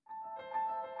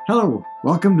Hello,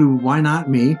 welcome to Why Not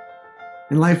Me?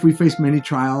 In life, we face many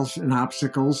trials and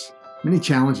obstacles, many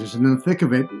challenges, and in the thick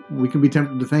of it, we can be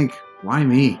tempted to think, why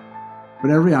me?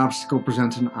 But every obstacle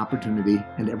presents an opportunity,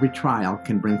 and every trial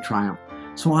can bring triumph.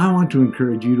 So I want to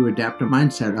encourage you to adapt a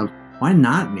mindset of, why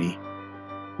not me?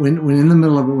 When in the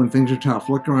middle of it, when things are tough,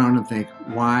 look around and think,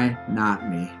 why not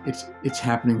me? It's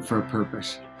happening for a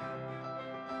purpose.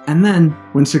 And then,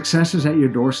 when success is at your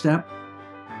doorstep,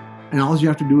 and all you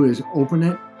have to do is open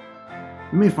it,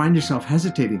 you may find yourself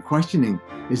hesitating, questioning,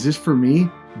 is this for me?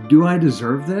 Do I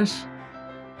deserve this?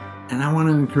 And I want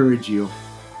to encourage you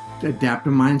to adapt a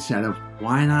mindset of,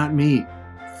 why not me?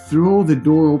 Throw the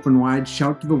door open wide,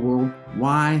 shout to the world,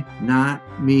 why not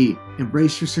me?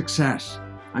 Embrace your success.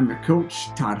 I'm your coach,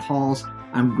 Todd Halls.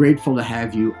 I'm grateful to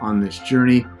have you on this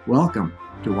journey. Welcome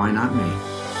to Why Not Me?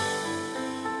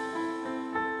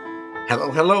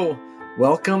 Hello.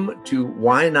 Welcome to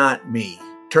Why Not Me?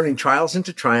 Turning trials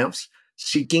into triumphs,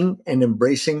 seeking and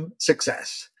embracing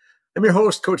success. I'm your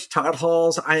host, Coach Todd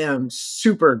Halls. I am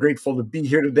super grateful to be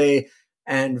here today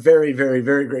and very, very,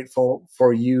 very grateful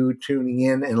for you tuning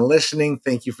in and listening.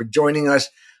 Thank you for joining us.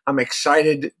 I'm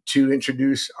excited to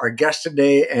introduce our guest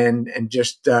today and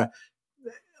just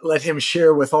let him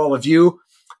share with all of you.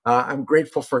 I'm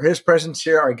grateful for his presence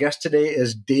here. Our guest today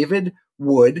is David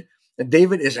Wood. And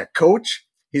David is a coach.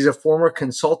 He's a former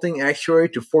consulting actuary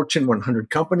to Fortune 100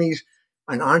 companies,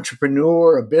 an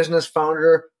entrepreneur, a business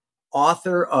founder,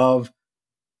 author of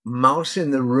Mouse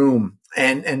in the Room,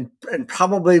 and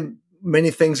probably many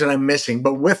things that I'm missing.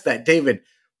 But with that, David,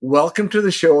 welcome to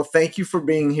the show. Thank you for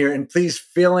being here. And please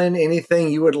fill in anything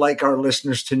you would like our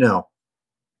listeners to know.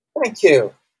 Thank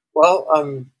you. Well,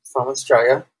 I'm from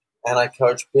Australia, and I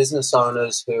coach business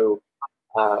owners who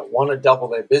want to double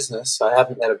their business. I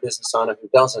haven't met a business owner who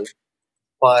doesn't.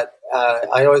 But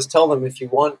I always tell them, if you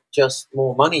want just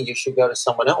more money, you should go to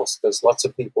someone else, because lots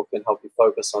of people can help you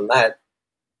focus on that.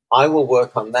 I will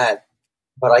work on that,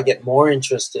 but I get more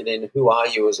interested in who are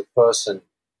you as a person,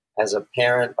 as a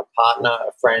parent, a partner,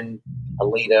 a friend, a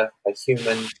leader, a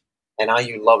human, and are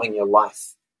you loving your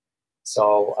life?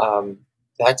 So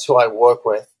that's who I work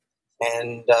with.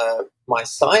 And my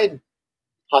side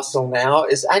hustle now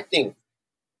is acting.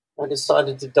 I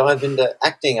decided to dive into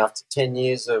acting after 10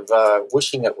 years of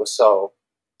wishing it was so.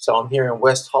 So I'm here in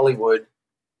West Hollywood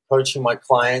coaching my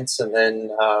clients and then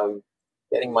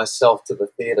getting myself to the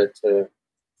theater to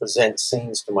present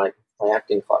scenes to my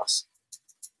acting class.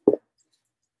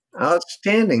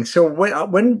 Outstanding. So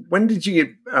when did you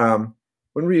get, when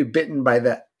were you bitten by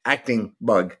the acting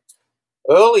bug?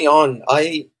 Early on,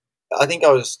 I think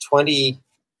I was 20,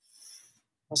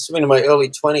 must have been in my early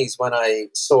 20s when I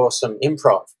saw some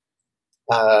improv.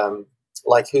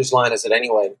 Like Whose Line Is It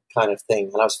Anyway kind of thing.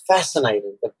 And I was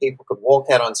fascinated that people could walk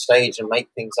out on stage and make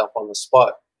things up on the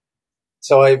spot.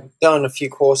 So I've done a few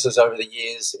courses over the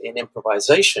years in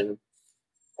improvisation.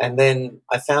 And then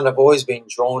I found I've always been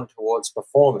drawn towards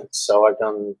performance. So I've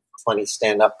done 20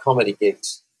 stand-up comedy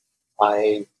gigs.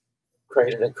 I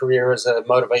created a career as a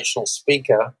motivational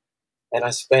speaker. And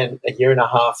I spent a year and a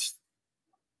half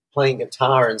playing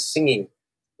guitar and singing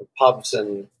at pubs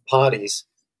and parties.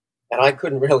 And I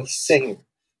couldn't really sing,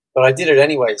 but I did it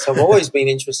anyway. So I've always been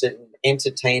interested in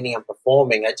entertaining and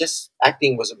performing.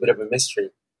 Acting was a bit of a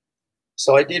mystery.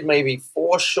 So I did maybe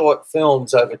 4 short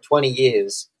films over 20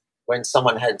 years when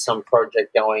someone had some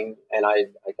project going, and I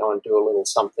go and do a little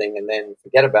something and then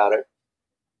forget about it.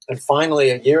 And finally,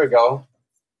 a year ago,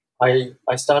 I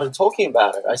started talking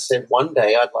about it. I said, one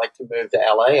day I'd like to move to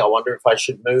LA. I wonder if I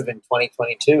should move in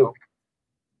 2022.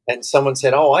 And someone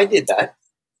said, oh, I did that.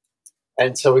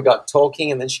 And so we got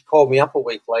talking, and then she called me up a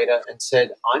week later and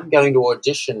said, I'm going to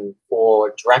audition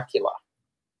for Dracula,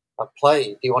 a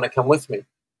play. Do you want to come with me?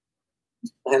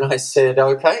 And I said,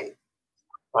 okay.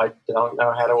 I don't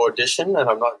know how to audition, and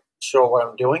I'm not sure what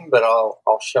I'm doing, but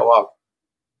I'll show up.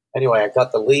 Anyway, I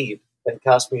got the lead. They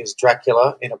cast me as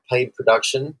Dracula in a paid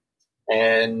production,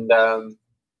 and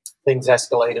things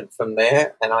escalated from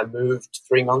there, and I moved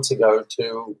 3 months ago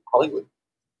to Hollywood.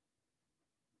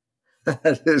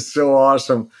 That is so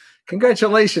awesome.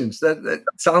 Congratulations. That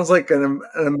sounds like an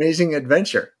amazing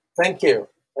adventure. Thank you.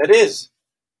 It is.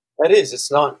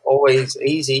 It's not always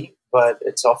easy, but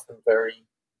it's often very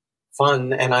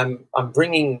fun. And I'm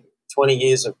bringing 20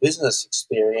 years of business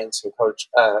experience and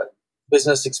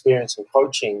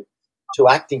coaching to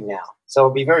acting now. So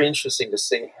it'll be very interesting to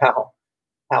see how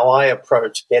I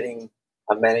approach getting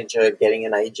a manager, getting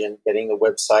an agent, getting the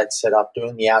website set up,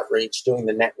 doing the outreach, doing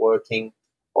the networking,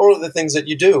 all of the things that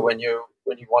you do when you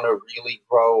want to really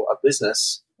grow a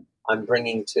business. I'm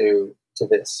bringing to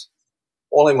this,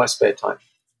 all in my spare time.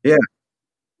 Yeah.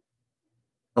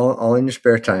 all in your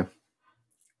spare time.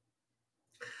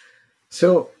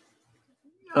 So,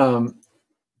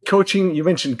 coaching, you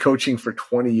mentioned coaching for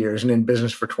 20 years and in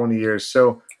business for 20 years.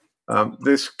 So,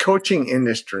 this coaching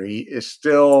industry is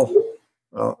still,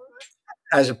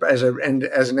 as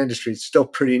an industry, it's still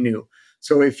pretty new.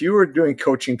 So, if you were doing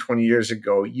coaching 20 years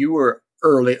ago, you were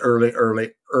early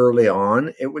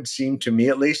on. It would seem to me,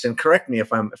 at least, and correct me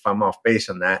if I'm off base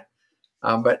on that.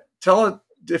 But tell it,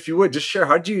 if you would, just share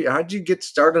how'd you get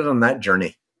started on that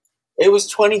journey? It was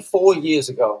 24 years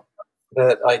ago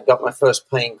that I got my first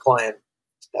paying client.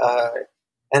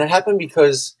 And it happened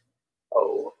because,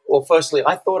 well, firstly,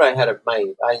 I thought I had it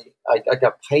made. I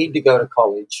got paid to go to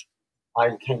college.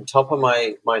 I came top of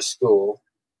my school.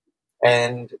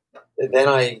 And then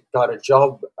I got a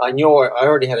job. I knew I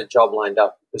already had a job lined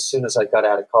up as soon as I got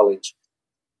out of college.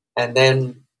 And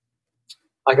then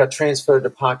I got transferred to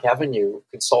Park Avenue,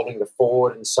 consulting to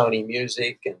Ford and Sony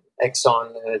Music and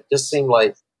Exxon. And it just seemed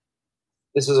like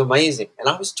this was amazing. And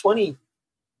I was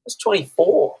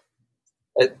 24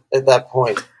 at that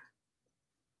point.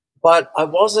 But I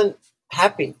wasn't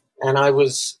happy and I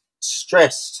was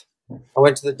stressed. I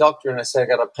went to the doctor and I said, I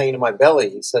got a pain in my belly.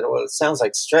 He said, well, it sounds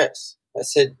like stress. I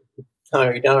said, no,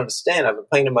 you don't understand. I have a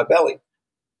pain in my belly.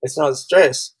 It's not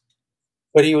stress.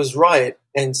 But he was right.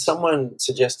 And someone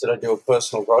suggested I do a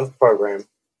personal growth program.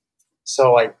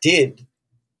 So I did.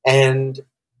 And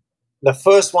the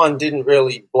first one didn't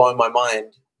really blow my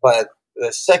mind. But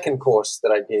the second course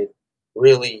that I did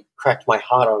really cracked my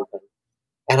heart open.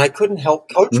 And I couldn't help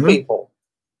coach people.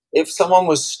 If someone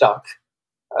was stuck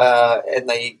and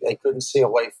they couldn't see a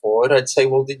way forward, I'd say,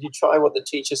 well, did you try what the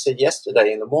teacher said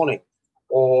yesterday in the morning?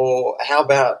 Or how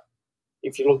about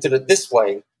if you looked at it this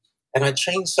way? And I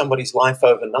changed somebody's life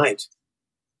overnight.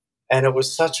 And it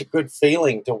was such a good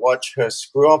feeling to watch her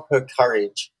screw up her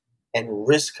courage and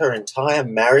risk her entire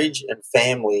marriage and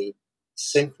family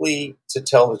simply to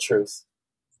tell the truth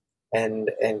and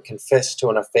confess to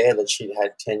an affair that she'd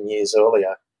had 10 years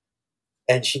earlier.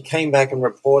 And she came back and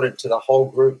reported to the whole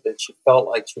group that she felt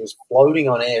like she was floating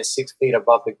on air 6 feet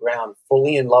above the ground,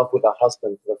 fully in love with her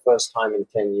husband for the first time in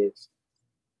 10 years.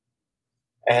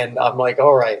 And I'm like,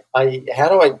 all right, how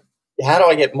do I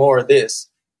get more of this?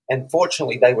 And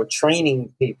fortunately, they were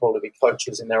training people to be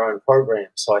coaches in their own program.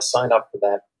 So I signed up for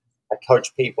that. I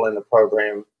coached people in the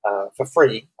program for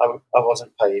free. I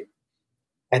wasn't paid.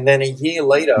 And then a year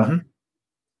later,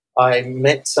 I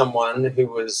met someone who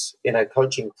was in a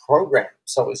coaching program.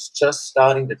 So it was just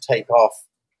starting to take off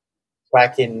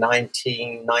back in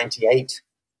 1998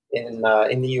 in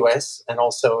the US and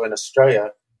also in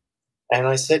Australia. And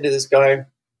I said to this guy,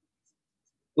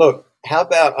 look, how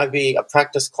about I be a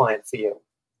practice client for you?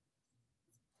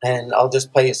 And I'll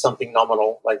just pay you something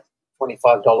nominal, like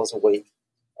 $25 a week.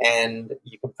 And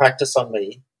you can practice on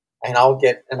me. And I'll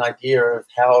get an idea of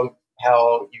how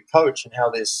you coach and how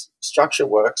this structure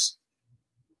works.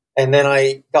 And then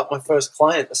I got my first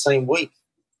client the same week.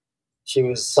 She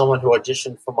was someone who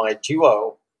auditioned for my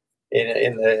duo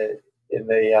in the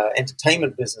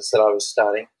entertainment business that I was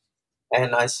starting.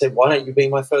 And I said, why don't you be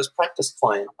my first practice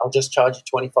client? I'll just charge you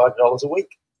 $25 a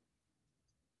week.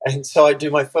 And so I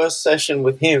do my first session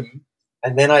with him,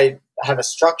 and then I have a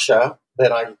structure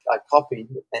that I copied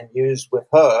and used with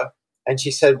her. And she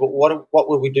said, well, what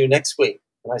will we do next week?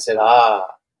 And I said,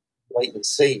 wait and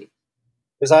see.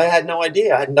 Because I had no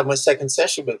idea. I hadn't done my second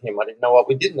session with him. I didn't know what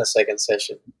we did in the second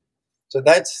session. So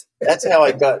that's how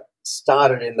I got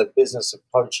started in the business of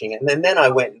coaching. And then I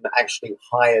went and actually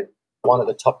hired one of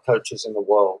the top coaches in the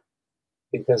world,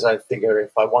 because I figure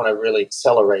if I want to really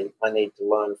accelerate, I need to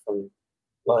learn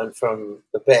from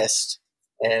the best.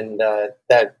 And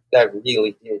that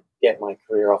really did get my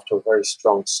career off to a very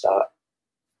strong start.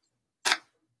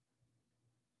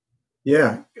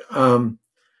 Yeah.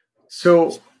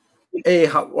 So,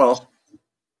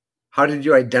 how did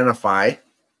you identify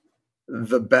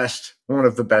one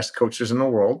of the best coaches in the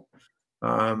world?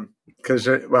 Because,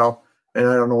 and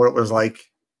I don't know what it was like,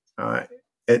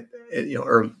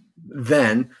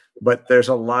 then, but there's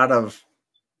a lot of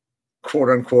quote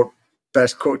unquote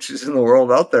best coaches in the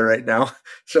world out there right now.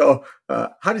 So,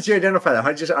 how did you identify that?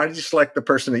 How did you select the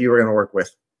person that you were going to work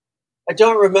with? I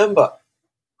don't remember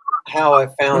how I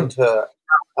found her.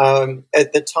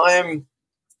 At the time,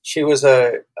 she'd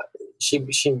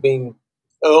been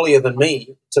earlier than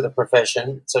me to the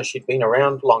profession, so she'd been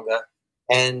around longer,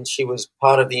 and she was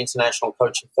part of the International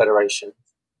Coaching Federation.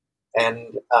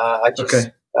 And I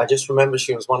just remember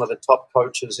she was one of the top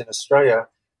coaches in Australia.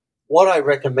 What I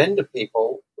recommend to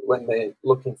people when they're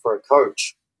looking for a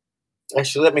coach,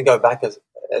 actually, let me go back a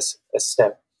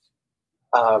step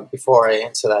before I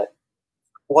answer that.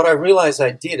 what I realized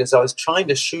I did is I was trying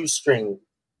to shoestring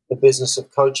the business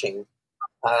of coaching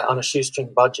on a shoestring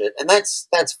budget, and that's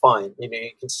fine.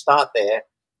 You can start there.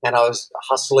 And I was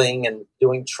hustling and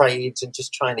doing trades and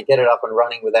just trying to get it up and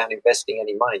running without investing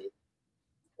any money.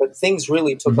 But things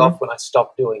really took off when I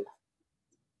stopped doing that.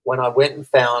 When I went and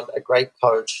found a great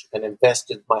coach and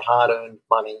invested my hard-earned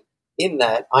money in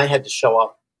that, I had to show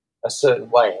up a certain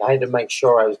way. I had to make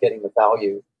sure I was getting the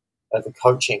value of the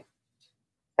coaching.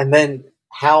 And then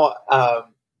how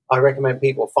I recommend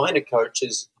people find a coach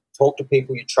is talk to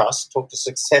people you trust, talk to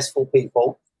successful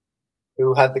people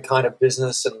who have the kind of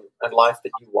business and life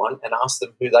that you want, and ask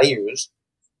them who they use.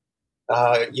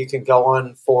 You can go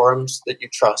on forums that you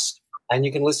trust, and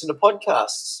you can listen to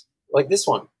podcasts like this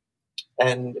one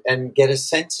and get a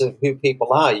sense of who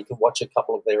people are. You can watch a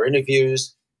couple of their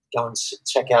interviews, go and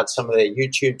check out some of their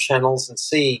YouTube channels and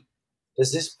see,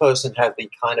 does this person have the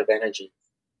kind of energy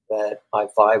that I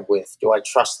vibe with? Do I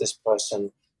trust this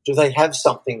person? Do they have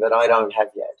something that I don't have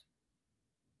yet?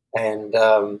 And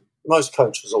most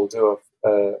coaches will do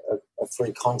a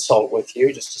free consult with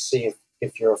you just to see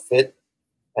if you're a fit.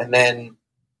 And then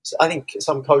I think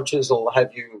some coaches will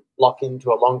have you lock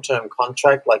into a long-term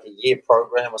contract, like a year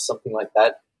program or something like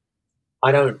that.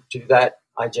 I don't do that.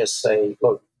 I just say,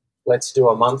 look, let's do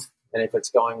a month. And if it's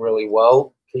going really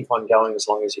well, keep on going as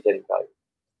long as you're getting value.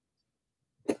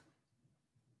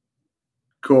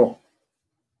 Cool.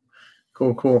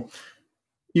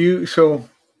 You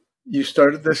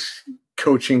started this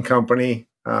coaching company,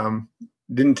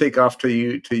 didn't take off till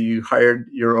you hired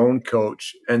your own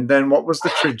coach. And then what was the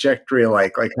trajectory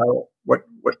like? Like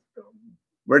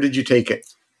where did you take it?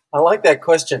 I like that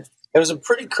question. It was a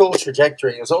pretty cool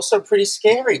trajectory. It was also pretty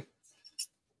scary.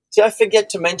 See, I forget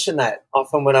to mention that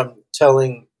often when I'm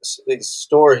telling these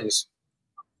stories.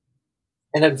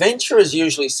 An adventure is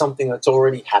usually something that's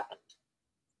already happened.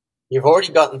 You've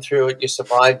already gotten through it, you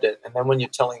survived it, and then when you're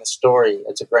telling a story,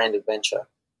 it's a grand adventure.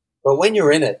 But when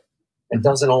you're in it, it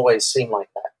doesn't always seem like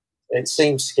that. It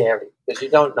seems scary because you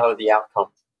don't know the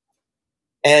outcome.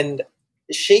 And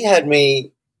she had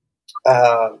me,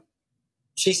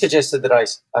 she suggested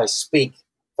that I speak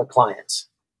for clients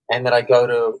and that I go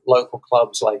to local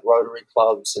clubs like Rotary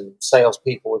clubs and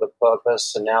salespeople with a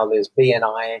purpose. And now there's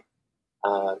BNI,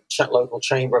 local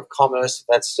chamber of commerce, if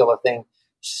that's still a thing.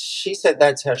 She said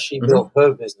that's how she built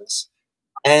her business.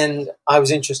 And I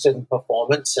was interested in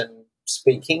performance and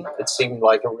speaking. It seemed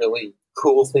like a really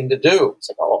cool thing to do. It's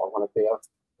like, I want to be a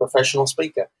professional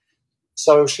speaker.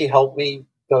 So she helped me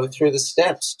go through the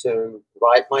steps to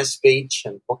write my speech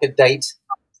and book a date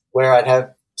where I'd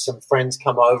have some friends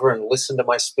come over and listen to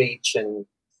my speech and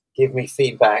give me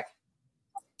feedback.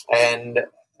 And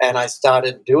I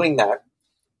started doing that.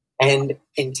 And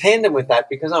in tandem with that,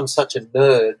 because I'm such a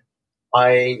nerd,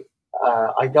 I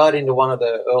got into one of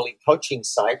the early coaching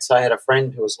sites. I had a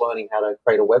friend who was learning how to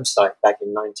create a website back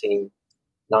in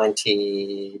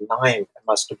 1999, it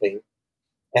must have been.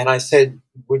 And I said,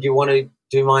 would you want to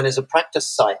do mine as a practice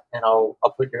site? And I'll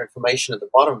put your information at the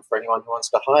bottom for anyone who wants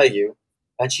to hire you.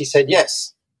 And she said,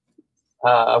 yes.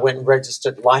 I went and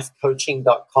registered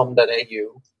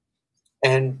lifecoaching.com.au.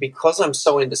 And because I'm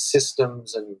so into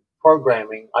systems and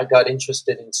programming, I got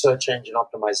interested in search engine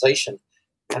optimization.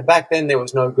 And back then there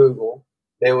was no Google.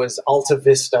 There was Alta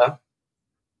Vista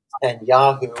and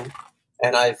Yahoo,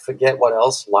 and I forget what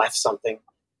else, Life something.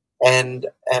 And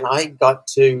I got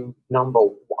to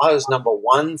I was number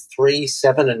 1, 3,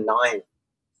 7, and 9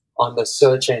 on the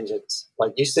search engines.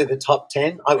 Like you said, the top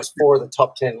 10, I was 4 of the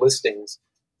top 10 listings.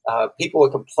 People were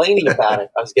complaining about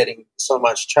it. I was getting so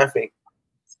much traffic.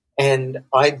 And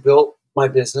I built my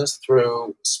business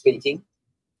through speaking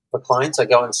for clients. I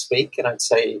go and speak, and I'd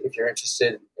say, if you're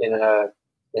interested in a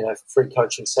free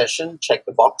coaching session, check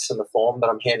the box in the form that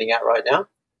I'm handing out right now.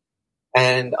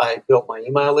 And I built my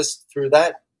email list through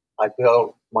that. I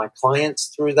built my clients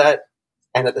through that.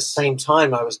 And at the same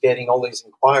time, I was getting all these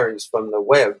inquiries from the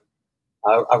web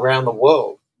around the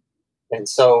world. And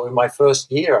so in my first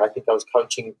year, I think I was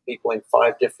coaching people in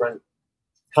 5 different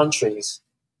countries.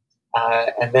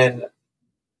 And then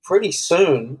pretty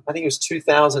soon, I think it was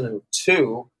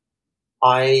 2002,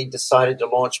 I decided to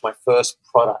launch my first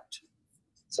product.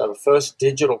 So the first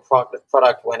digital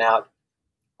product went out.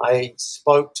 I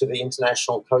spoke to the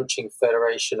International Coaching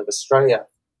Federation of Australia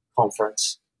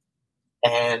conference,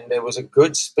 and it was a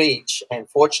good speech. And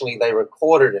fortunately, they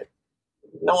recorded it.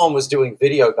 No one was doing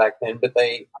video back then, but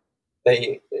they,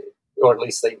 or at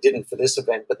least they didn't for this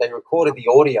event, but they recorded the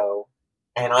audio,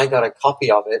 and I got a copy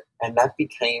of it, and that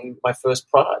became my first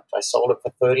product. I sold it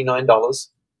for $39.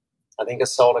 I think I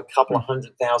sold a couple of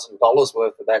 $100,000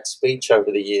 worth of that speech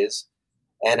over the years.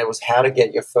 and it was how to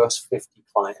get your first 50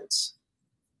 clients.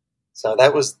 So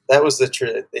that was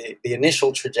the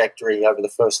initial trajectory over the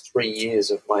first 3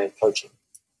 years of my coaching.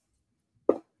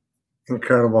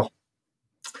 Incredible.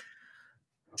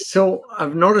 So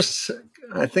I've noticed,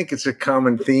 I think it's a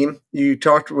common theme. You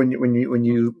talked when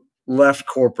you left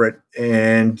corporate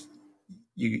and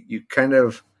you kind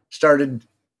of started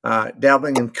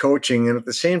dabbling in coaching, and at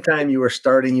the same time you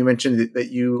mentioned that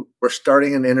you were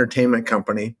starting an entertainment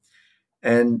company,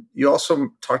 and you also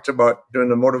talked about doing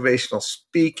the motivational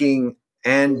speaking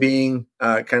and being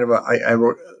I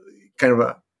wrote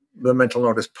the mental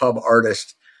note is pub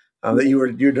artist, that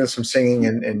you're doing some singing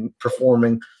and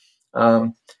performing.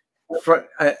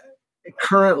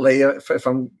 Currently, if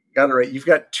I'm got it right, you've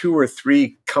got 2 or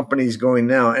 3 companies going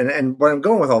now, and where I'm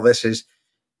going with all this is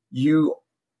you,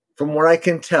 from what I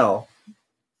can tell,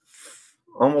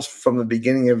 almost from the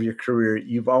beginning of your career,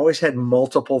 you've always had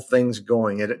multiple things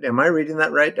going. Am I reading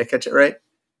that right? Did I catch it right?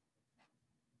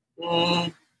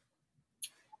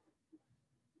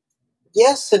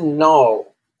 Yes and no.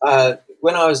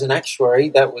 When I was an actuary,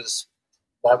 that was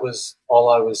all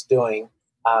I was doing.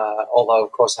 Although,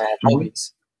 of course, I had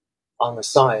hobbies on the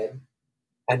side.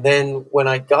 And then when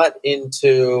I got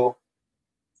into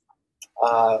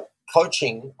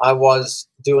coaching, I was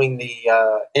doing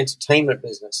the entertainment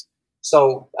business.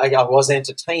 So I was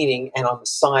entertaining, and on the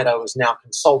side, I was now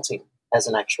consulting as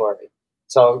an actuary.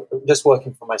 So just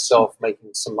working for myself,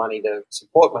 making some money to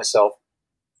support myself.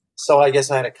 So I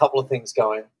guess I had a couple of things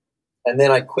going. And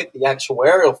then I quit the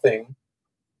actuarial thing,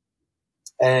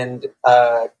 and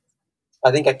I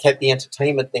think I kept the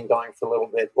entertainment thing going for a little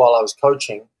bit while I was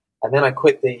coaching. And then I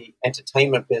quit the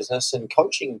entertainment business, and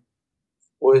coaching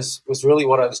was really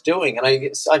what I was doing. And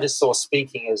I just saw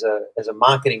speaking as a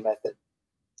marketing method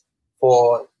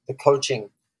for the coaching.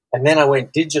 And then I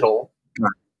went digital,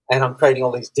 and I'm creating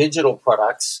all these digital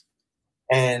products.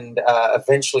 And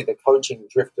eventually the coaching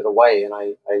drifted away, and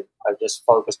I just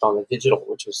focused on the digital,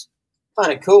 which was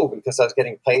kind of cool because I was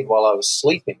getting paid while I was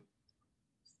sleeping.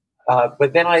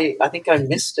 But then I think I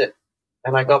missed it,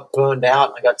 and I got burned out,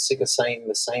 and I got sick of saying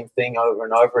the same thing over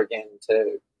and over again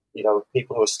to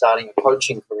people who are starting a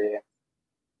coaching career.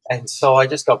 And so I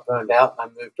just got burned out, and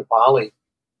I moved to Bali.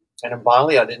 And in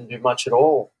Bali, I didn't do much at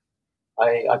all.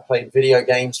 I played video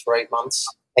games for 8 months,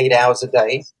 8 hours a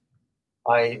day.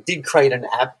 I did create an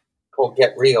app called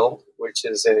Get Real, which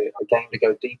is a game to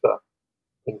go deeper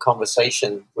in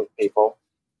conversation with people.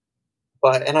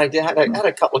 And I had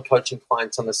a couple of coaching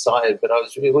clients on the side, but I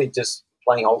was really just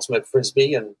playing Ultimate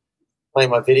Frisbee and playing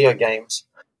my video games.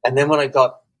 And then when I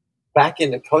got back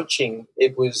into coaching,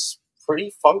 it was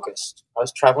pretty focused. I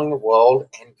was traveling the world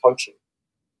and coaching.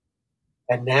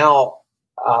 And now,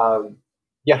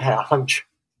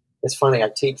 it's funny, I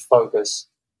teach focus.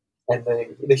 And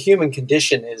the human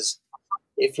condition is,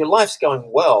 if your life's going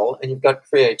well and you've got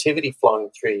creativity flowing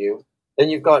through you, then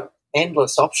you've got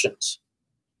endless options.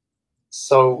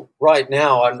 So right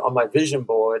now on my vision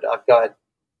board, I've got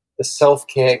the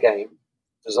self-care game,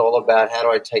 which is all about how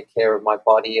do I take care of my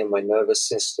body and my nervous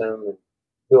system and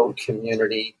build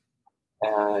community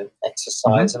and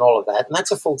exercise and all of that. And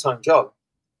that's a full-time job.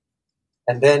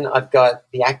 And then I've got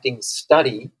the acting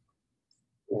study,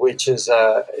 which is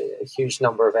a huge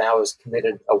number of hours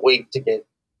committed a week to get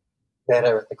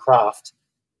better at the craft.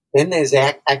 Then there's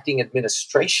acting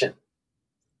administration,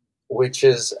 which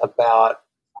is about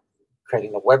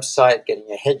creating a website, getting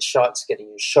your headshots, getting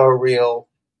your show reel,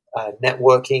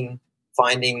 networking,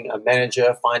 finding a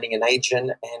manager, finding an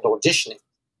agent, and auditioning.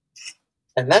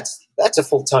 And that's a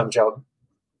full-time job.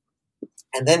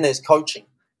 And then there's coaching.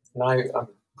 And I'm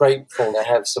grateful to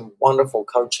have some wonderful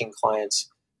coaching clients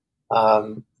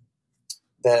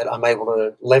that I'm able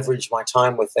to leverage my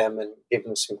time with them and give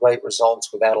them some great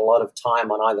results without a lot of time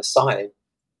on either side.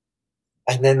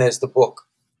 And then there's the book.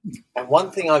 And one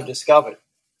thing I've discovered,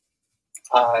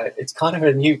 it's kind of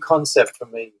a new concept for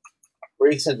me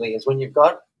recently, is when you've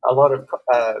got a lot of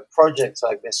projects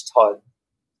like this, Todd,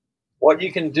 what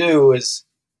you can do is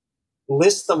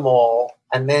list them all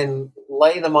and then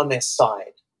lay them on their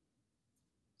side.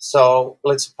 So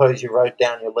let's suppose you wrote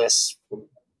down your list from,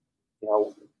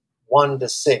 1 to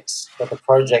 6 for the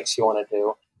projects you want to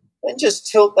do. Then just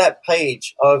tilt that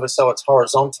page over so it's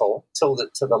horizontal, tilt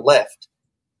it to the left,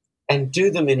 and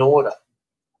do them in order.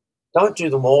 Don't do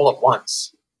them all at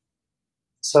once.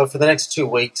 So for the next 2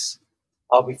 weeks,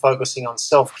 I'll be focusing on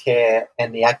self-care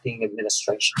and the acting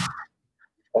administration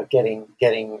of getting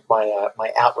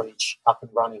my outreach up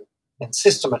and running and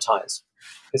systematized,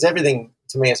 because everything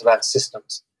to me is about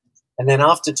systems. And then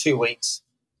after 2 weeks,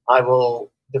 I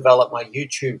will develop my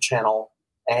YouTube channel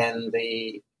and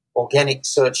the organic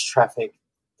search traffic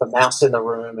for mouse in the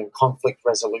room and conflict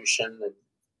resolution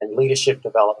and leadership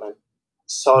development,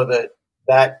 so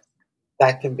that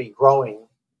can be growing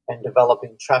and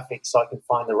developing traffic, so I can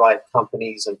find the right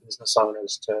companies and business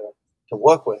owners to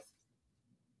work with.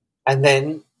 And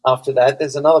then after that,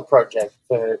 there's another project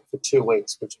for 2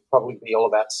 weeks, which will probably be all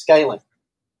about scaling.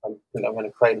 I'm going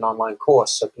to create an online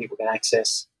course so people can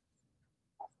access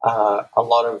a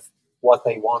lot of what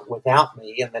they want without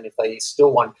me. And then if they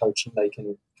still want coaching, they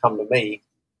can come to me.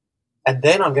 And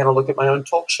then I'm going to look at my own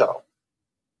talk show,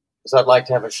 because I'd like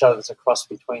to have a show that's a cross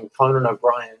between Conan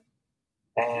O'Brien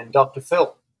and Dr.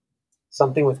 Phil,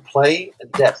 something with play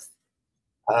and depth.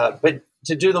 But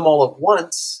to do them all at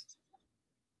once,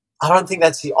 I don't think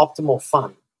that's the optimal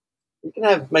fun. You can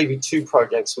have maybe 2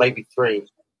 projects, maybe 3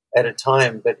 at a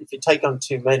time, but if you take on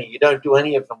too many, you don't do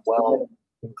any of them well,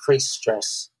 increase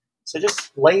stress. So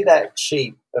just lay that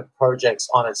sheet of projects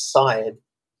on its side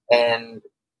and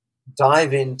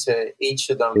dive into each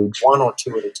of them 1 or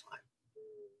 2 at a time.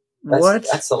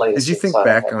 That's the latest. As you think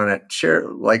back on it, share,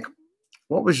 like,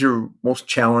 what was your most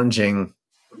challenging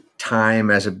time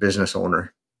as a business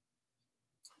owner?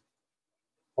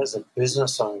 As a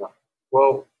business owner,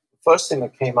 well, the first thing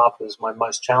that came up as my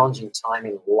most challenging time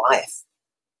in life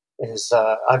is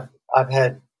I've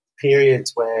had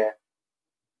periods where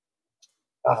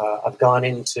I've gone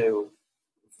into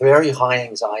very high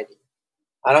anxiety.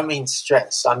 I don't mean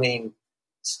stress. I mean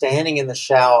standing in the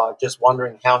shower just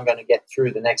wondering how I'm going to get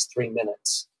through the next 3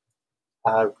 minutes,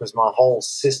 because my whole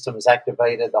system is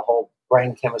activated, the whole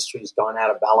brain chemistry has gone out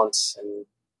of balance, and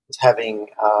it's having,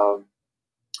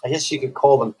 I guess you could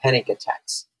call them panic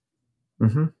attacks.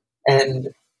 Mm-hmm.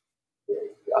 And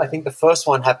I think the first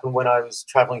one happened when I was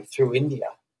traveling through India.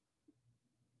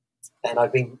 And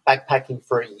I've been backpacking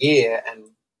for a year and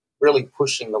really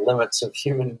pushing the limits of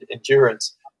human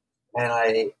endurance. And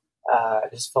I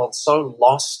just felt so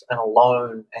lost and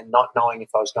alone and not knowing if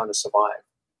I was going to survive.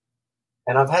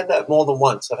 And I've had that more than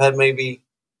once. I've had maybe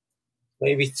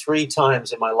 3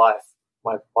 times in my life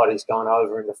my body's gone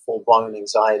over into full-blown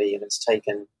anxiety, and it's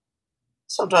taken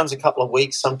sometimes a couple of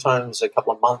weeks, sometimes a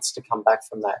couple of months to come back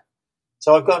from that.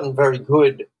 So I've gotten very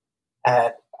good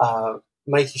at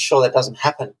making sure that doesn't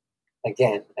happen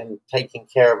again, and taking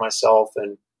care of myself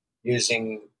and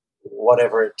using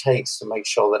whatever it takes to make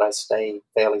sure that I stay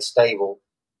fairly stable,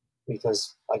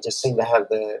 because I just seem to have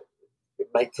it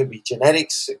could be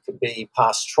genetics, it could be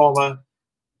past trauma,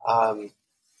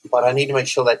 but I need to make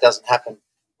sure that doesn't happen.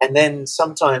 And then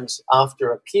sometimes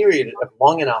after a period of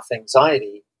long enough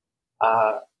anxiety,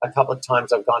 a couple of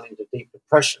times I've gone into deep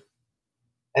depression.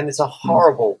 And it's a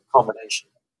horrible combination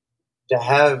to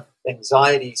have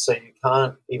anxiety so you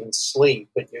can't even sleep,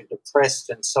 but you're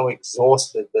depressed and so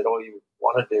exhausted that all you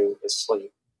want to do is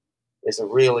sleep. Is a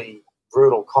really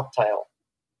brutal cocktail.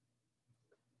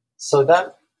 So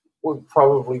that would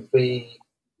probably be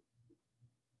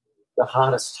the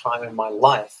hardest time in my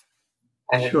life.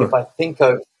 And Sure. if I think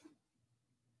of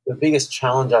the biggest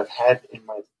challenge I've had in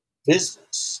my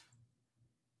business,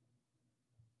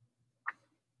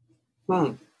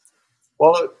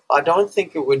 well, I don't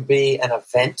think it would be an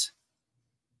event.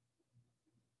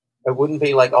 It wouldn't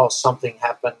be like, oh, something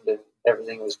happened and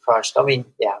everything was crushed. I mean,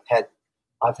 yeah,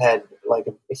 I've had like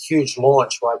a huge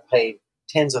launch where I paid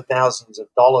tens of thousands of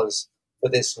dollars for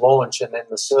this launch, and then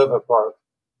the server broke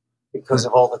because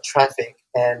of all the traffic,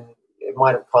 and it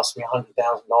might have cost me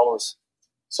 $100,000.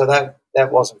 So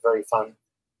that wasn't very fun.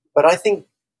 But I think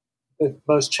the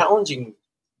most challenging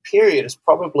period is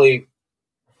probably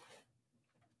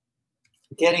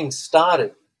getting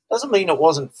started. Doesn't mean it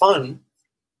wasn't fun,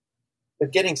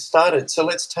 but getting started. So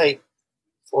let's take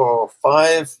 4 or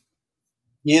 5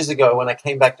 years ago when I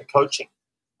came back to coaching,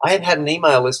 I had an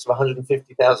email list of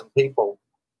 150,000 people,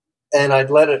 and I'd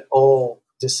let it all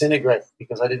disintegrate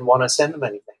because I didn't want to send them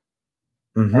anything.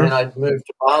 Mm-hmm. And then I'd moved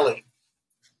to Bali,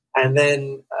 and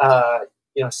then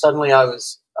suddenly I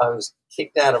was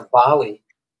kicked out of Bali,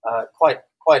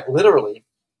 quite literally,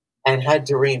 and had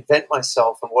to reinvent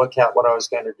myself and work out what I was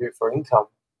going to do for income.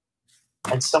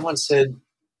 And someone said,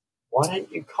 "Why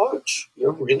don't you coach?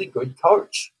 You're a really good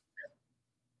coach."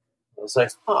 I was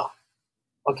like,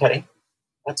 okay,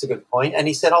 that's a good point. And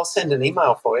he said, "I'll send an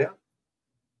email for you."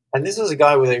 And this is a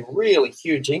guy with a really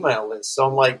huge email list. So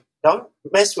I'm like, "Don't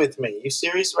mess with me. You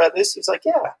serious about this?" He's like,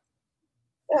 yeah,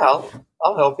 I'll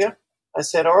help you. I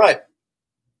said, all right,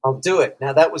 I'll do it.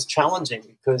 Now that was challenging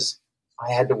because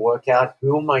I had to work out,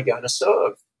 who am I going to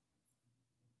serve?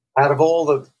 Out of all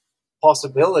the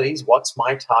possibilities, what's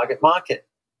my target market?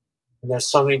 And there's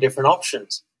so many different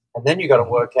options. And then you got to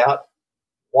work out,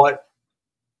 what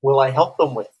will I help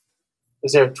them with?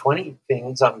 Because there are 20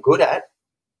 things I'm good at.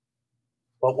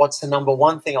 But what's the number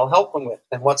one thing I'll help them with?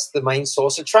 And what's the main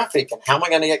source of traffic? And how am I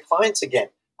going to get clients again?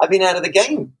 I've been out of the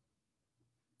game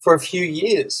for a few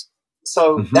years.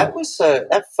 So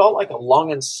that felt like a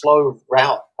long and slow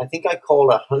route. I think I called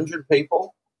 100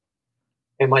 people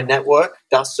in my network,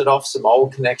 dusted off some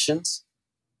old connections,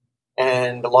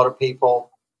 and a lot of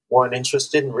people weren't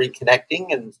interested in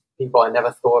reconnecting, and people I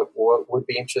never thought would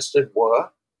be interested were.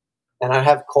 And I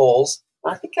have calls.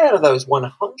 I think out of those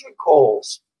 100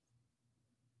 calls,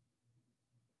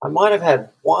 I might have had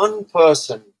one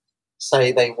person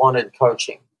say they wanted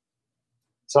coaching.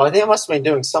 So I think I must have been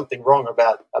doing something wrong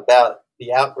about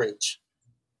the outreach.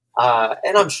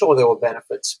 And I'm sure there were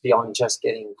benefits beyond just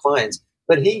getting clients.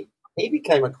 But he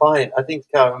became a client. I think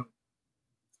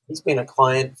he's been a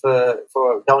client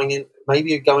for going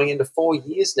into 4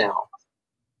 years now.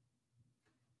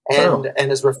 And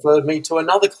has referred me to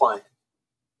another client.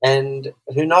 And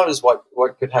who knows what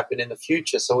could happen in the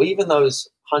future. So even those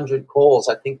 100 calls,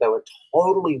 I think they were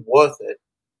totally worth it.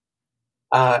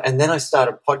 And then I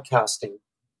started podcasting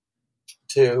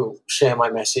to share my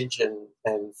message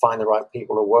and find the right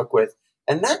people to work with.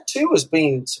 And that too has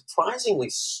been surprisingly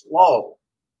slow.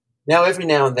 Now, every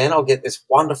now and then I'll get this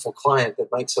wonderful client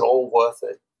that makes it all worth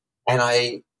it. And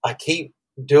I keep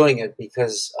doing it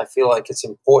because I feel like it's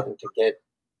important to get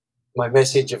my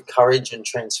message of courage and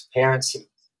transparency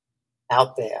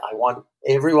out there. I want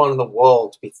everyone in the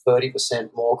world to be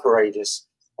 30% more courageous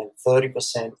and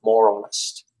 30% more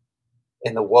honest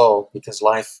in the world, because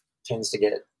life tends to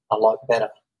get a lot better.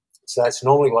 So that's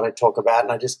normally what I talk about,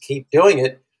 and I just keep doing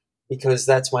it because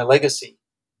that's my legacy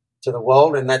to the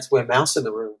world, and that's where Mouse in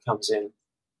the Room comes in.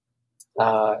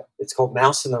 It's called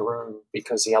Mouse in the Room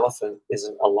because the elephant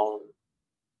isn't alone.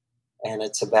 And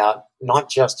it's about not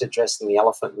just addressing the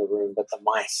elephant in the room, but the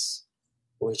mice,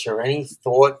 which are any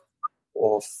thought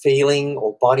or feeling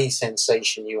or body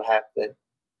sensation you have that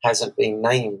hasn't been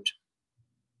named.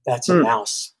 That's a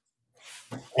mouse.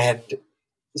 And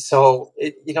so,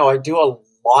 I do a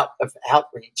lot of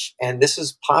outreach, and this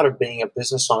is part of being a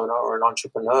business owner or an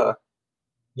entrepreneur.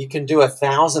 You can do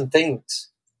 1,000 things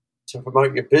to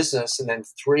promote your business, and then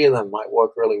 3 of them might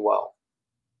work really well.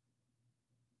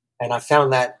 And I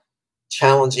found that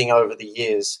challenging over the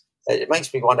years. It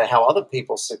makes me wonder how other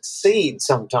people succeed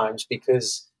sometimes,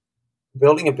 because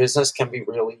building a business can be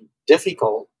really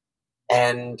difficult,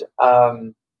 and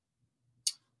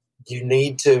you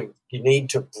need to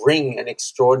bring an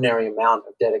extraordinary amount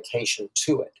of dedication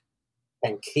to it,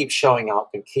 and keep showing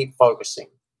up and keep focusing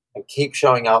and keep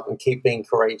showing up and keep being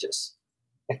courageous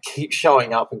and keep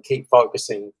showing up and keep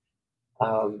focusing.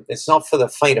 It's not for the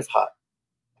faint of heart.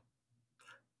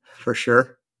 For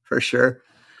sure.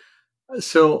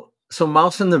 So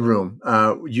Mouse in the Room,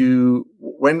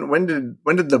 when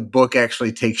did the book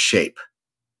actually take shape?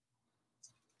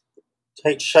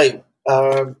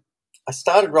 I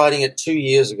started writing it 2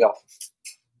 years ago.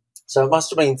 So it must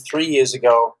have been 3 years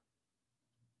ago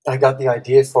I got the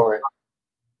idea for it,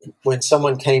 when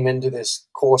someone came into this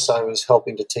course I was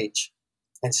helping to teach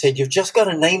and said, "You've just got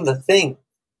to name the thing."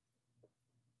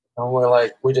 And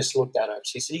we just looked at her.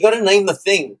 She said, "You got to name the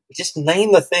thing. Just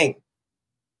name the thing." I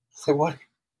said, "What?"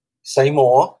 "Say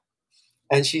more."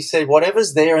 And she said,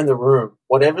 "Whatever's there in the room,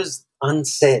 whatever's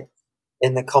unsaid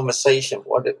in the conversation,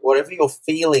 whatever you're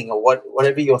feeling or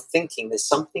whatever you're thinking, there's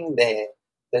something there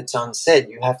that's unsaid.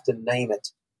 You have to name it."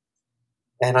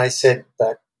 And I said,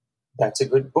 that's a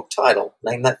good book title.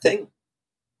 Name that thing.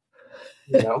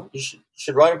 You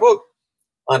should write a book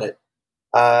on it.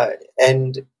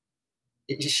 And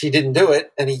she didn't do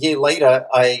it. And a year later,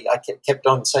 I kept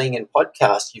on saying in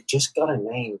podcasts, "You've just got to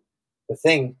name the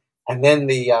thing." And then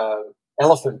the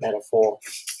elephant metaphor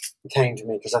came to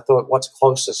me, because I thought, what's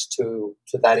closest to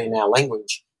that in our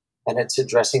language? And it's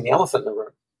addressing the elephant in the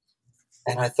room.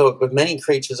 And I thought, but many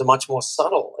creatures are much more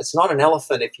subtle. It's not an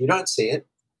elephant if you don't see it.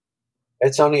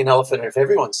 It's only an elephant if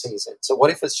everyone sees it. So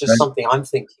what if it's just something I'm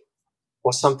thinking,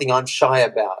 or something I'm shy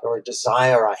about, or a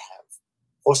desire I have,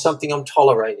 or something I'm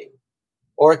tolerating,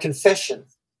 or a confession,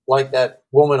 like that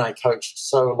woman I coached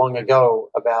so long ago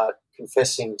about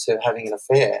confessing to having an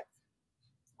affair.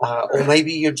 Or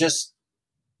maybe you're just,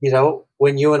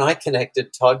 when you and I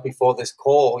connected, Todd, before this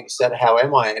call, you said, "How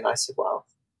am I?" And I said, "Well,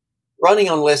 running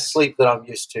on less sleep than I'm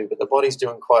used to, but the body's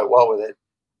doing quite well with it."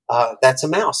 That's a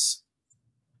mouse.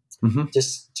 Mm-hmm.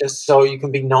 Just so you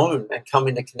can be known and come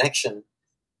into connection.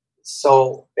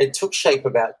 So it took shape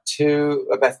about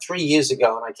 3 years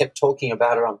ago, and I kept talking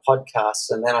about it on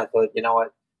podcasts. And then I thought, you know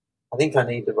what? I think I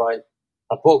need to write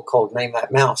a book called Name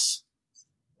That Mouse.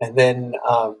 And then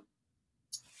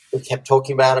we kept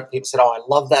talking about it. People said, "Oh, I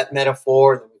love that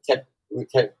metaphor." And we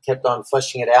kept on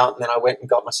fleshing it out. And then I went and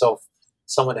got myself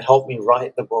someone to help me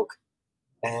write the book.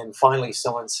 And finally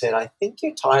someone said, I think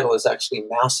your title is actually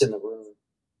Mouse in the Room,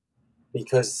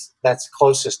 because that's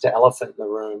closest to elephant in the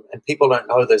room, and people don't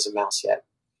know there's a mouse yet.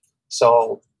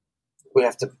 So we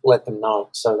have to let them know.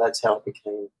 So that's how it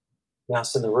became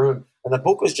Mouse in the Room. And the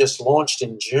book was just launched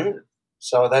in June.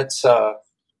 So that's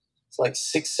it's like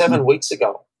 6-7 weeks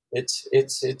ago. It's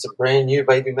a brand new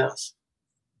baby mouse.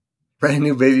 Brand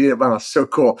new baby mouse. So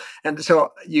cool. And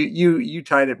so you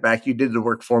tied it back. You did the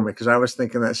work for me, because I was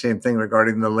thinking that same thing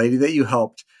regarding the lady that you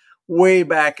helped way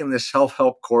back in the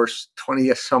self-help course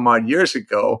 20 some odd years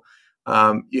ago.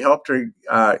 You helped her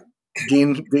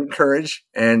gain courage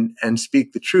and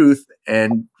speak the truth,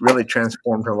 and really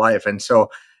transformed her life. And so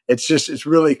it's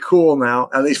really cool now,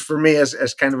 at least for me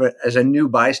as kind of as a new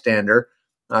bystander,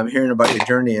 hearing about your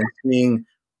journey and seeing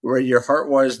where your heart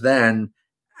was then,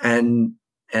 and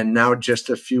now just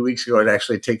a few weeks ago, it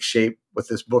actually takes shape with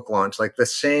this book launch, like the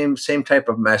same type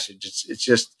of message.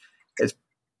 It's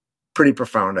pretty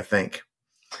profound, I think.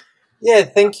 Yeah,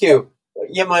 thank you.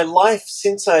 Yeah, my life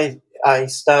since I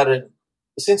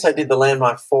did the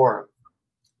Landmark Forum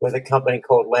with a company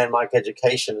called Landmark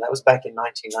Education, that was back in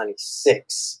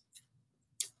 1996.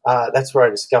 That's where I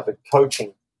discovered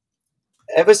coaching.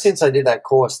 Ever since I did that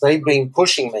course, they've been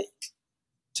pushing me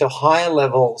to higher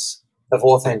levels of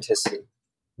authenticity,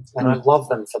 and I love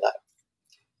them for that.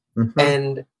 Mm-hmm.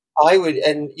 And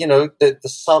the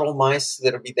subtle mice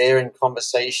that'll be there in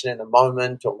conversation in the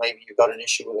moment, or maybe you've got an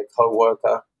issue with a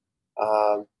coworker.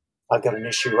 I've got an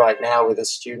issue right now with a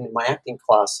student in my acting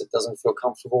class that doesn't feel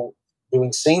comfortable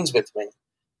doing scenes with me.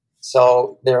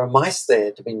 So there are mice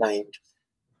there to be named.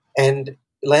 And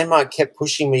Landmark kept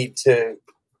pushing me to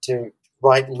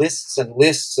write lists and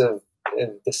lists of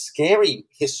the scary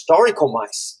historical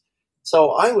mice.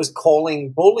 So I was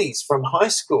calling bullies from high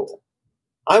school.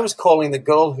 I was calling the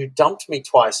girl who dumped me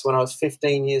twice when I was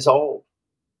 15 years old,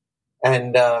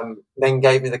 and then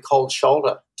gave me the cold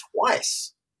shoulder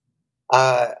twice.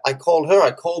 I called her.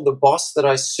 I called the boss that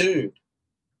I sued.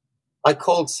 I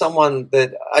called someone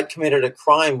that I'd committed a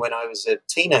crime when I was a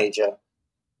teenager,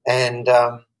 and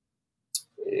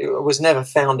it was never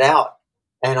found out.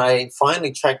 And I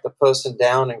finally tracked the person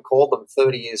down and called them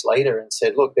 30 years later and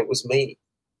said, look, it was me.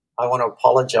 I want to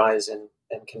apologize and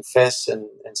confess and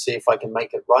see if I can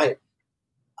make it right.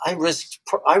 I risked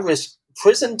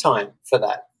prison time for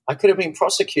that. I could have been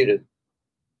prosecuted.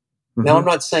 Mm-hmm. Now, I'm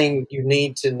not saying you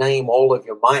need to name all of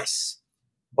your mice,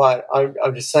 but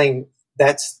I'm just saying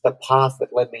that's the path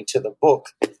that led me to the book,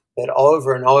 that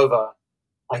over and over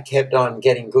I kept on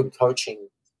getting good coaching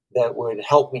that would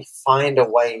help me find a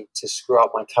way to screw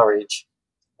up my courage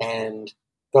and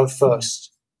go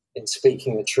first in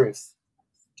speaking the truth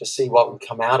to see what would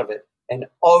come out of it. And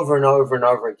over and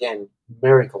over again,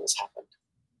 miracles happened.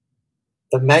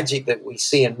 The magic that we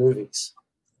see in movies.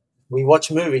 We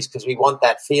watch movies because we want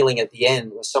that feeling at the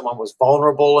end where someone was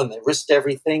vulnerable and they risked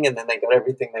everything and then they got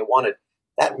everything they wanted.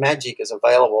 That magic is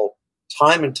available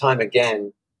time and time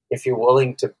again if you're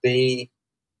willing to be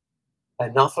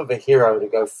enough of a hero to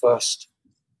go first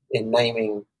in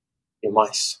naming your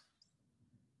mice.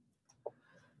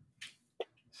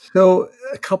 So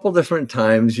a couple different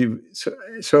times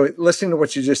so listening to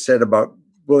what you just said about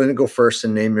willing to go first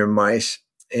and name your mice,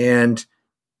 and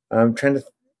I'm trying to.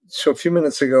 So a few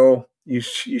minutes ago, you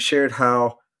shared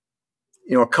how,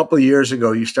 a couple of years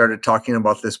ago you started talking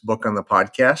about this book on the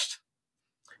podcast,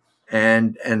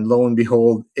 and lo and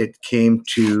behold, it came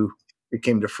to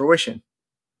fruition.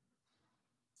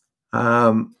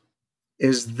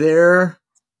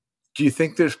 Do you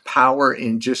think there's power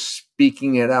in just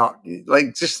speaking it out?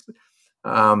 Like just,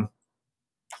 let's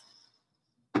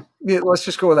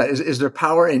just go with that. Is there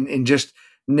power in just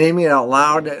naming it out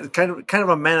loud? Kind of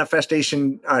a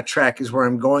manifestation track is where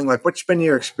I'm going. Like, what's been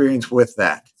your experience with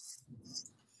that?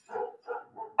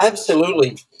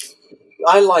 Absolutely.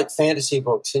 I like fantasy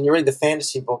books, and you read the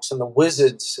fantasy books, and the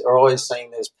wizards are always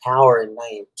saying there's power in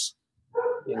names.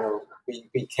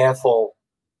 Be careful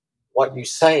what you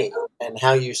say and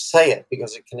how you say it,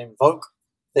 because it can invoke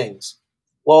things.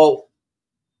 Well,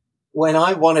 when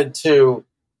I wanted to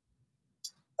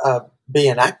be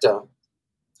an actor,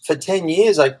 for 10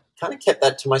 years, I kind of kept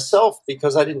that to myself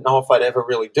because I didn't know if I'd ever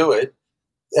really do it.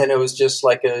 And it was just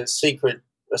like a secret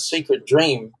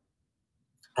dream.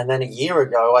 And then a year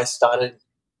ago, I started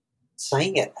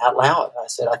saying it out loud. I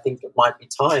said, I think it might be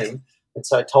time. And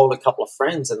so I told a couple of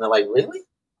friends, and they're like, really?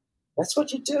 That's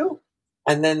what you do?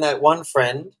 And then that one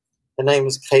friend, her name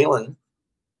was Kaylin,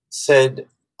 said,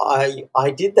 I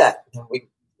did that. And we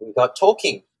got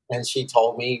talking, and she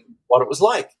told me what it was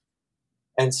like.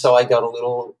 And so I got a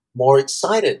little more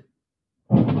excited.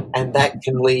 And that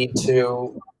can lead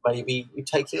to maybe you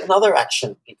taking another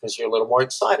action because you're a little more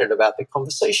excited about the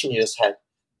conversation you just had.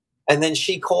 And then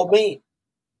she called me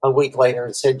a week later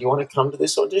and said, "You want to come to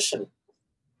this audition?"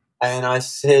 And I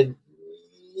said,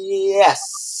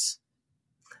 "Yes."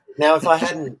 Now, if I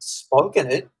hadn't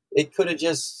spoken it, it could have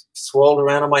just swirled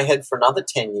around in my head for another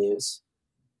 10 years.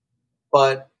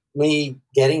 But me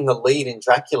getting the lead in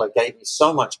Dracula gave me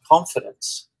so much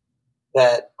confidence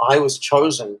that I was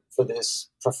chosen for this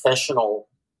professional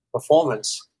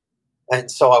performance.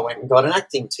 And so I went and got an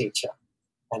acting teacher.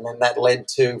 And then that led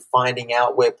to finding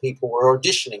out where people were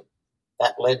auditioning.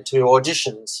 That led to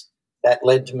auditions. That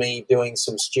led to me doing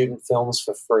some student films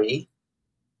for free.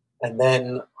 And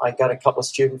then I got a couple of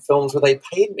student films where they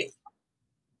paid me.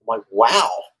 I'm like, wow,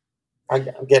 I'm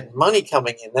getting money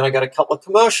coming in. Then I got a couple of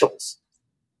commercials.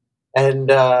 And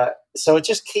so it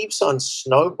just keeps on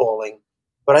snowballing.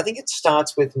 But I think it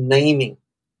starts with naming.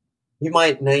 You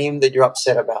might name that you're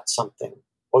upset about something,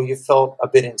 or you felt a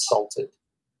bit insulted.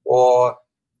 Or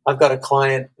I've got a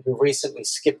client who recently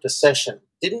skipped a session,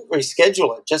 didn't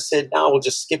reschedule it, just said, "No, we'll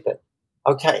just skip it."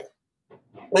 Okay,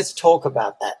 let's talk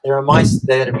about that. There are mice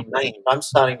there to be named. I'm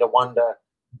starting to wonder,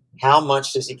 how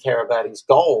much does he care about his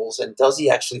goals, and does he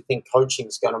actually think coaching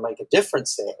is going to make a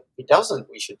difference there? If he doesn't,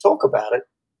 we should talk about it.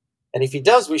 And if he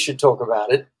does, we should talk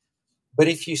about it. But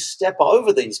if you step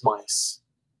over these mice,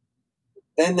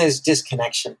 then there's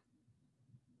disconnection.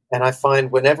 And I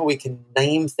find whenever we can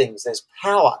name things, there's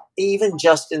power, even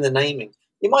just in the naming.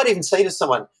 You might even say to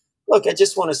someone, "Look, I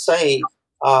just want to say,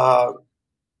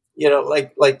 like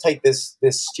take this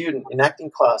student in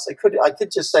acting class. I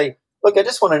could just say, look, I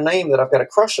just want to name that I've got a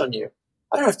crush on you.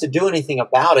 I don't have to do anything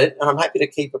about it, and I'm happy to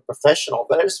keep it professional,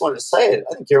 but I just wanted to say it.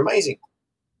 I think you're amazing."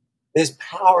 There's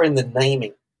power in the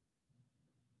naming.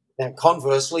 Now,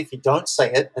 conversely, if you don't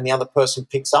say it and the other person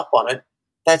picks up on it,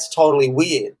 that's totally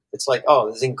weird. It's like, oh,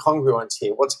 there's incongruence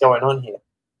here. What's going on here?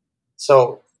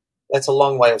 So that's a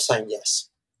long way of saying yes.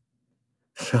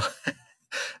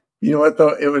 You know what,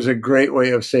 though? It was a great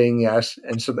way of saying yes.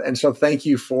 And so thank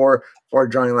you for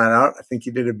drawing that out. I think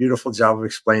you did a beautiful job of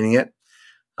explaining it.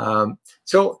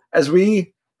 So as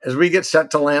we get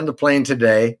set to land the plane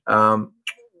today,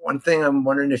 one thing I'm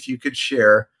wondering if you could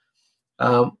share,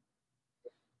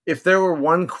 if there were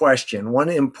one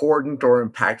important or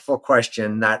impactful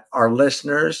question that our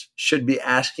listeners should be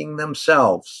asking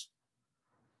themselves,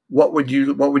 what would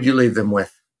you leave them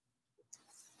with?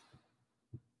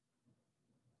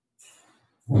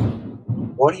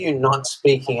 What are you not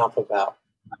speaking up about?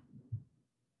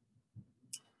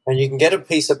 And you can get a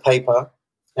piece of paper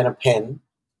and a pen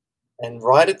and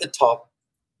write at the top,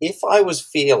 "If I was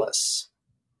fearless,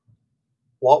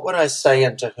 what would I say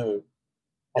and to whom?"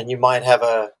 And you might have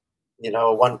a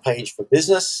one page for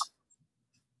business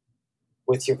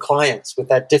with your clients, with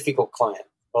that difficult client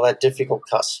or that difficult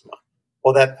customer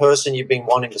or that person you've been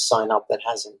wanting to sign up that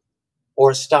hasn't,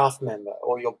 or a staff member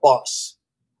or your boss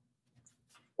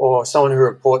or someone who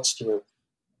reports to you.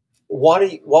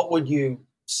 What would you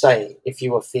say if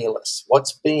you were fearless?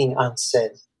 What's being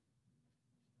unsaid?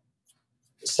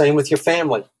 Same with your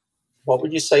family. What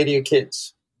would you say to your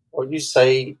kids? What would you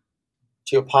say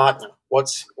to your partner?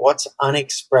 What's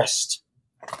unexpressed?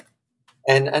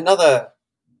 And another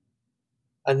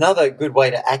good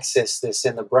way to access this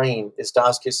in the brain is to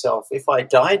ask yourself, if I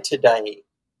died today,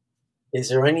 is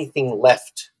there anything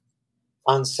left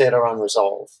unsaid or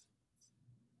unresolved?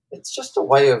 It's just a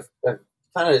way of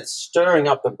kind of stirring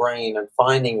up the brain and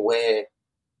finding where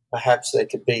perhaps there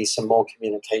could be some more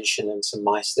communication and some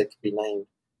mice that could be named.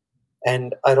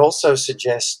 And I'd also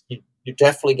suggest you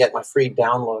definitely get my free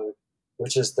download,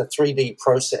 which is the 3D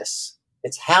process.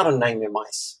 It's how to name your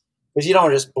mice, because you don't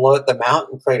want to just blurt them out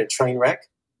and create a train wreck.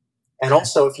 And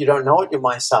also, if you don't know what your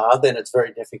mice are, then it's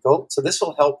very difficult. So this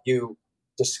will help you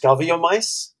discover your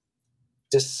mice,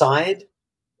 decide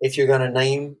if you're going to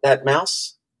name that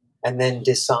mouse, and then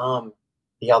disarm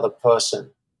the other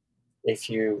person if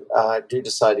you do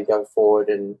decide to go forward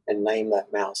and name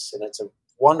that mouse. And it's a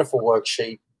wonderful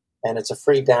worksheet, and it's a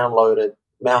free download at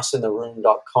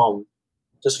mouseintheroom.com.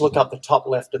 Just look up the top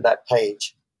left of that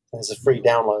page. There's a free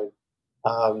download.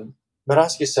 But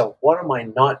ask yourself, what am I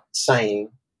not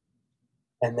saying?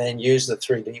 And then use the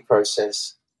 3D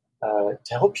process to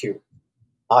help you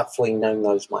artfully name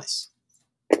those mice.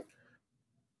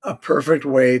 A perfect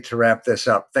way to wrap this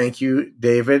up. Thank you,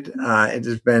 David. It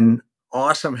has been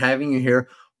awesome having you here.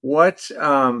 What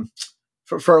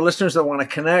for our listeners that want to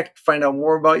connect, find out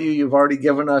more about you, you've already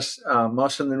given us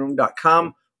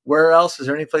mouseintheroom.com. Where else? Is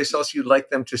there any place else you'd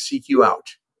like them to seek you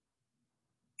out?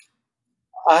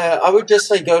 I would just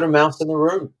say go to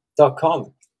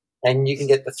mouseintheroom.com, and you can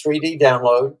get the 3D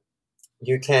download,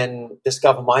 You can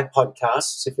discover my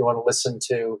podcasts if you want to listen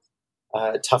to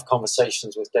Tough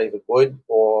Conversations with David Wood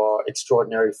or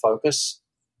Extraordinary Focus.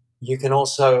 You can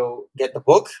also get the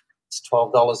book. It's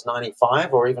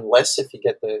 $12.95 or even less if you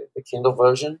get the Kindle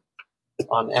version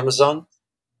on Amazon.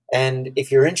 And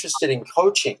if you're interested in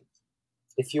coaching,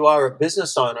 if you are a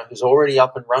business owner who's already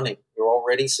up and running, you're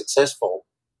already successful,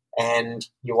 and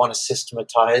you want to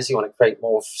systematize, you want to create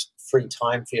more free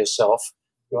time for yourself,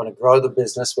 you want to grow the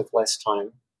business with less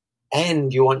time,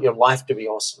 and you want your life to be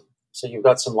awesome. So you've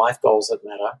got some life goals that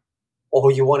matter,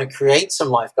 or you want to create some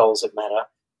life goals that matter,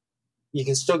 you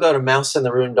can still go to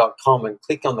mouseintheroom.com and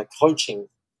click on the coaching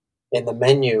in the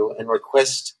menu and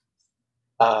request,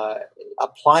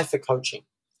 apply for coaching.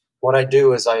 What I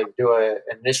do is I do an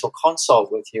initial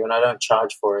consult with you, and I don't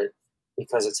charge for it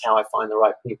because it's how I find the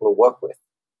right people to work with.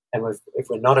 And if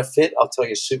we're not a fit, I'll tell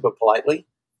you super politely.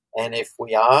 And if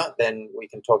we are, then we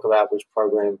can talk about which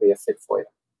program would be a fit for you.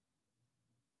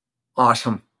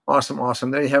 Awesome.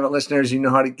 There you have it, listeners. You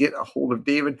know how to get a hold of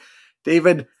David.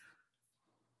 David,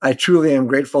 I truly am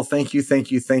grateful. Thank you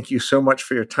so much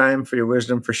for your time, for your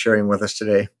wisdom, for sharing with us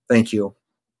today. Thank you.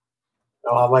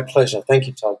 Oh, my pleasure. Thank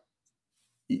you, Todd.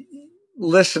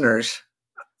 Listeners,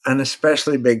 an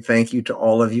especially big thank you to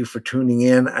all of you for tuning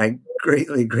in. I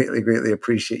greatly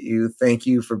appreciate you. Thank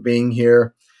you for being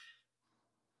here.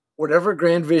 Whatever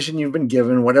grand vision you've been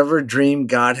given, whatever dream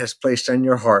God has placed on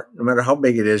your heart, no matter how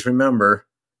big it is, remember,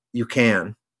 you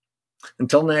can.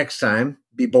 Until next time,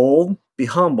 be bold, be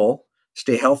humble,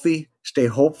 stay healthy, stay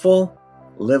hopeful,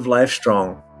 live life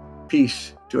strong.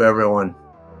 Peace to everyone.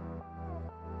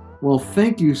 Well,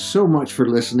 thank you so much for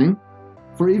listening.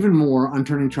 For even more on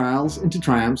turning trials into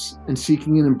triumphs and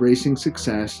seeking and embracing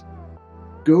success,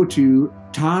 go to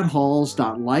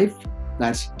toddhalls.life.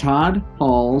 That's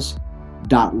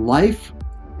toddhalls.life,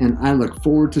 and I look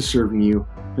forward to serving you.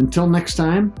 Until next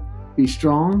time, be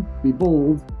strong, be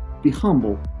bold, be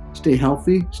humble, stay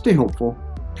healthy, stay hopeful.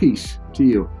 Peace to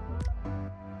you.